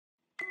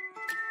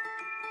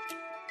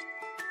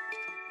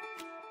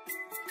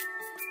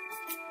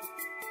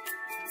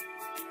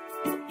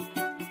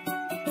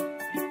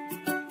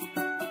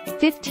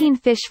15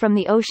 fish from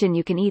the ocean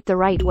you can eat the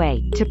right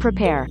way. To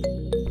prepare.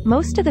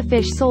 Most of the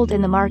fish sold in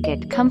the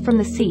market come from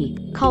the sea,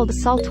 called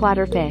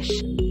saltwater fish.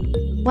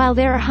 While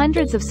there are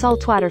hundreds of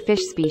saltwater fish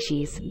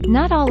species,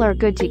 not all are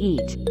good to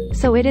eat,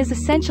 so it is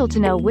essential to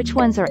know which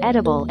ones are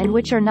edible and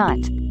which are not.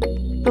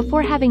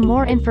 Before having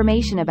more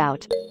information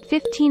about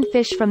 15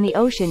 fish from the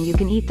ocean you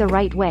can eat the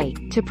right way.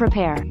 To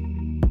prepare.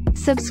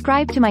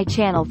 Subscribe to my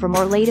channel for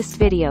more latest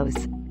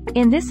videos.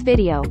 In this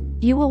video,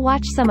 you will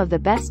watch some of the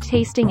best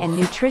tasting and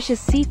nutritious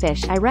sea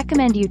fish I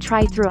recommend you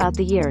try throughout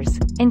the years,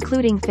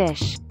 including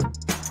fish.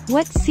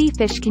 What sea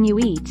fish can you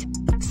eat?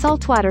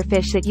 Saltwater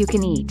fish that you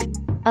can eat: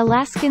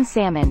 Alaskan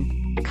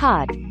salmon,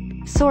 cod,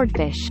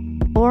 swordfish,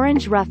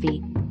 orange roughy,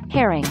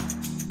 herring,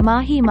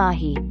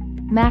 mahi-mahi,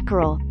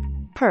 mackerel,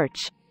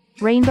 perch,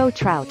 rainbow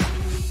trout,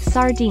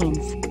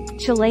 sardines,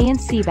 Chilean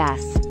sea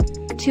bass,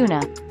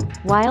 tuna,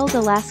 wild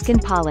Alaskan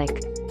pollock,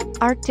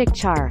 Arctic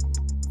char,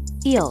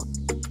 eel.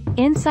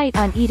 Insight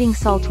on eating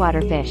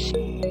saltwater fish.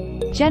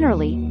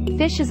 Generally,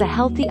 fish is a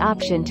healthy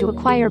option to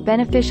acquire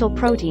beneficial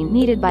protein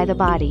needed by the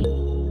body.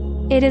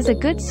 It is a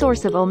good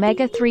source of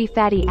omega-3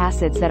 fatty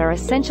acids that are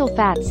essential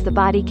fats the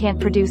body can't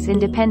produce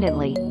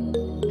independently.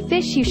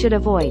 Fish you should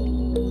avoid.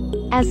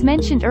 As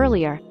mentioned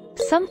earlier,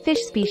 some fish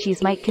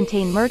species might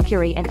contain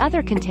mercury and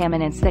other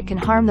contaminants that can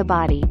harm the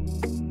body.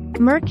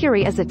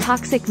 Mercury is a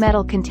toxic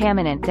metal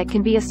contaminant that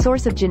can be a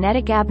source of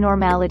genetic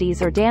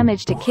abnormalities or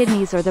damage to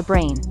kidneys or the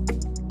brain.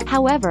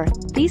 However,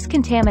 these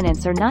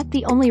contaminants are not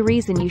the only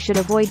reason you should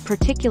avoid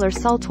particular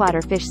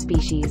saltwater fish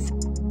species.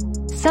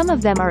 Some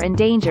of them are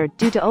endangered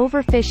due to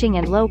overfishing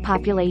and low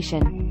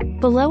population.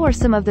 Below are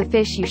some of the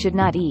fish you should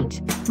not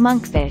eat.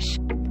 Monkfish.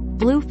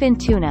 Bluefin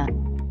tuna.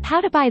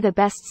 How to buy the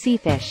best sea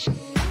fish.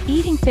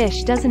 Eating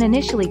fish doesn't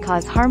initially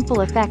cause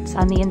harmful effects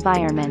on the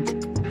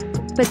environment.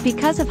 But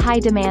because of high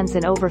demands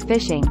and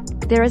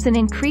overfishing, there is an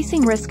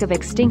increasing risk of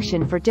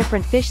extinction for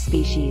different fish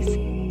species.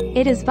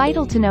 It is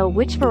vital to know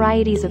which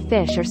varieties of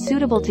fish are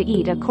suitable to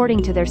eat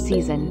according to their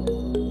season.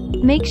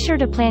 Make sure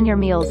to plan your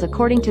meals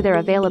according to their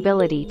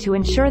availability to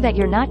ensure that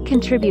you're not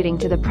contributing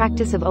to the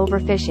practice of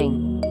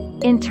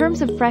overfishing. In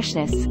terms of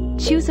freshness,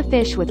 choose a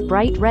fish with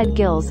bright red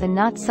gills and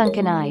not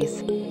sunken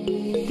eyes.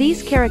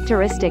 These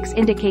characteristics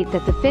indicate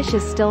that the fish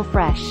is still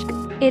fresh.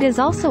 It is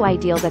also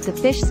ideal that the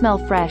fish smell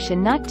fresh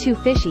and not too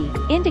fishy,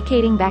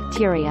 indicating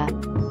bacteria.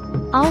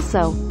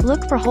 Also,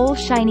 look for whole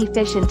shiny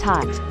fish and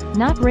taut,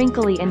 not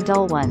wrinkly and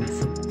dull ones.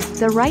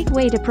 The right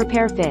way to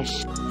prepare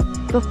fish.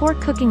 Before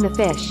cooking the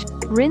fish,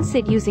 rinse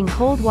it using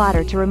cold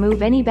water to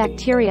remove any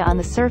bacteria on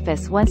the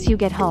surface once you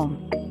get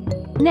home.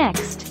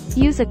 Next,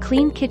 use a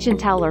clean kitchen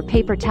towel or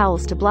paper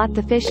towels to blot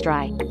the fish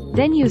dry,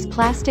 then use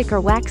plastic or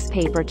wax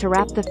paper to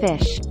wrap the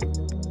fish.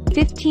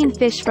 15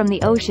 fish from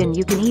the ocean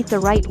you can eat the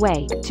right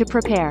way. To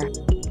prepare.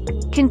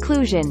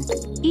 Conclusion.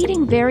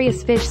 Eating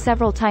various fish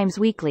several times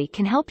weekly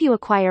can help you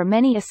acquire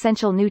many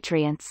essential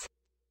nutrients.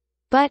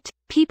 But,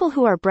 people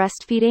who are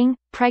breastfeeding,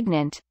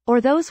 pregnant,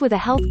 or those with a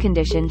health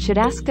condition should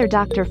ask their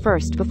doctor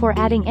first before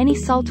adding any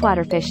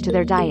saltwater fish to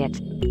their diet.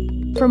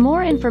 For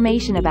more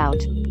information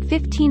about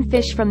 15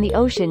 fish from the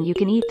ocean you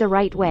can eat the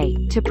right way.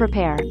 To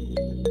prepare.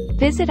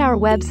 Visit our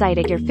website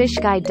at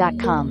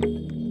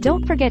yourfishguide.com.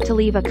 Don't forget to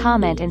leave a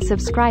comment and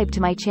subscribe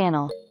to my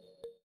channel.